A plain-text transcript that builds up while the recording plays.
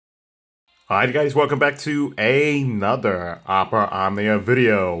Alright guys, welcome back to another Opera Omnia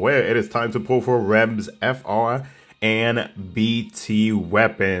video where it is time to pull for REMS FR and BT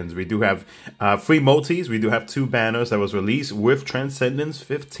weapons. We do have free multis. We do have two banners that was released with Transcendence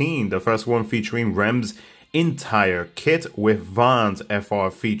 15. The first one featuring REMS entire kit with Vaughn's FR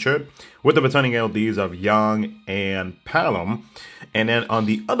featured with the returning LDs of Young and Palom. And then on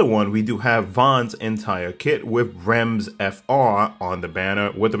the other one, we do have Vaughn's entire kit with REMS FR on the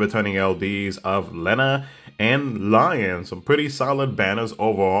banner with the returning LDs of Lena and Lion. Some pretty solid banners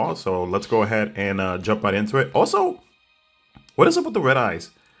overall. So let's go ahead and jump right into it. Also, what is up with the red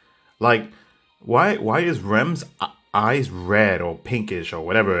eyes? Like, why is REM's eyes red or pinkish or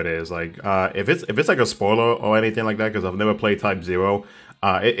whatever it is? Like, if it's like a spoiler or anything like that, because I've never played Type 0,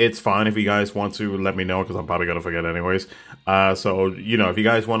 it's fine if you guys want to let me know, because I'm probably gonna forget anyways. So, you know, if you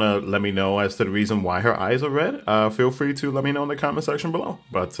guys want to let me know as to the reason why her eyes are red, feel free to let me know in the comment section below.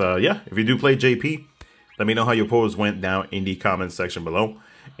 But yeah, if you do play JP, let me know how your polls went down in the comment section below.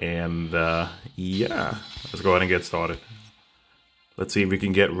 And yeah, let's go ahead and get started. Let's see if we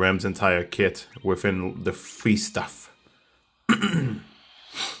can get REM's entire kit within the free stuff. Alright,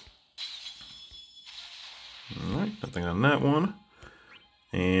 nothing on that one.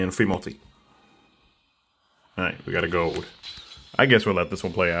 And free multi. Alright, we got a gold. I guess we'll let this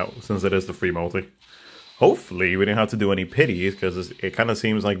one play out since it is the free multi. Hopefully we didn't have to do any pities, because it kind of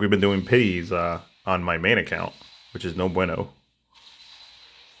seems like we've been doing pities on my main account, which is no bueno.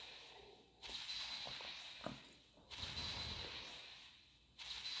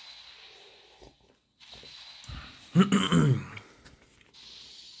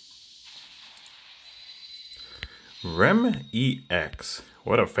 Rem EX.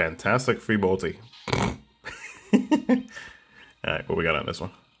 What a fantastic free multi. Alright, what we got on this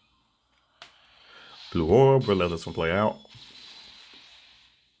one? Blue orb. We'll let this one play out.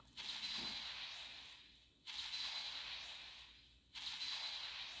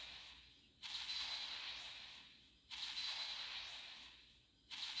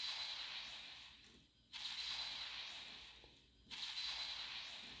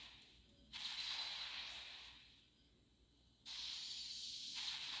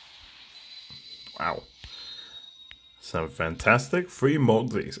 Wow. Some fantastic free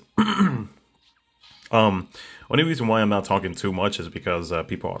multis. Only reason why I'm not talking too much is because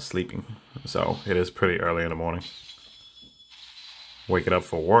people are sleeping. So it is pretty early in the morning. Waking up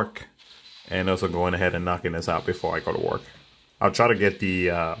for work. And also going ahead and knocking this out before I go to work. I'll try to get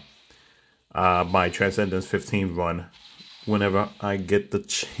the my Transcendence 15 run whenever I get the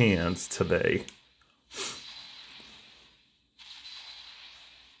chance today.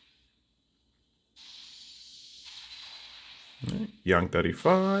 Young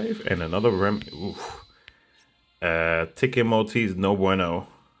 35 and another Rem. Oof. Ticket multis, no bueno.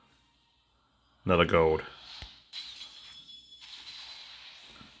 Another gold.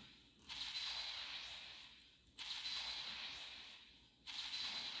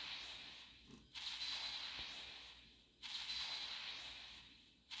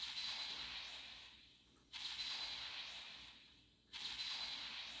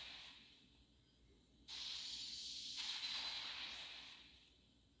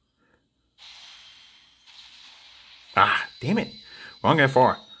 Ah, damn it. Wrong FR.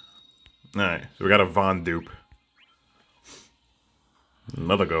 Alright, so we got a Vaughn dupe.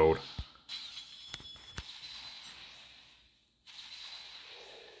 Another gold.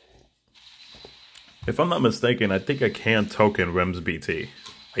 If I'm not mistaken, I think I can token REM's BT.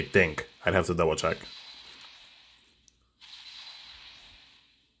 I think. I'd have to double check.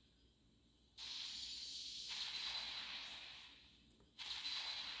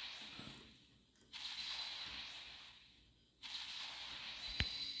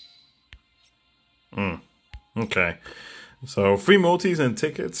 Okay, so free multis and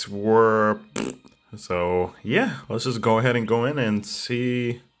tickets were, so yeah, let's just go ahead and go in and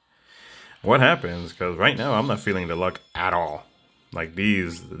see what happens, because right now I'm not feeling the luck at all. Like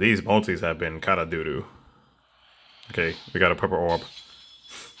these multis have been kind of doo-doo. Okay, we got a purple orb.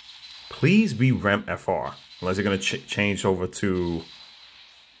 Please be REM FR, unless you're going to change over to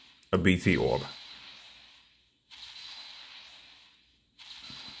a BT orb.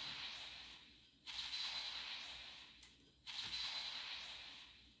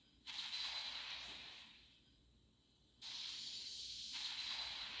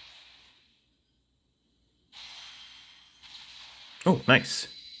 Oh, nice.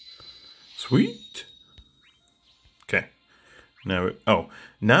 Sweet. Okay. Now,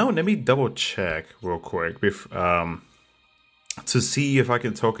 now let me double check real quick to see if I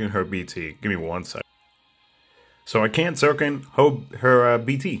can token her BT. Give me one sec. So I can't token her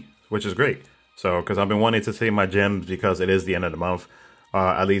BT. which is great. So, because I've been wanting to save my gems because it is the end of the month,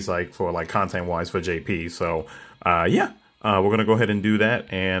 at least like for like content wise for JP. So, yeah, we're gonna go ahead and do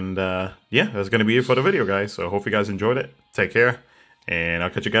that, and yeah, that's gonna be it for the video, guys. So, hope you guys enjoyed it. Take care, and I'll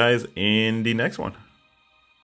catch you guys in the next one.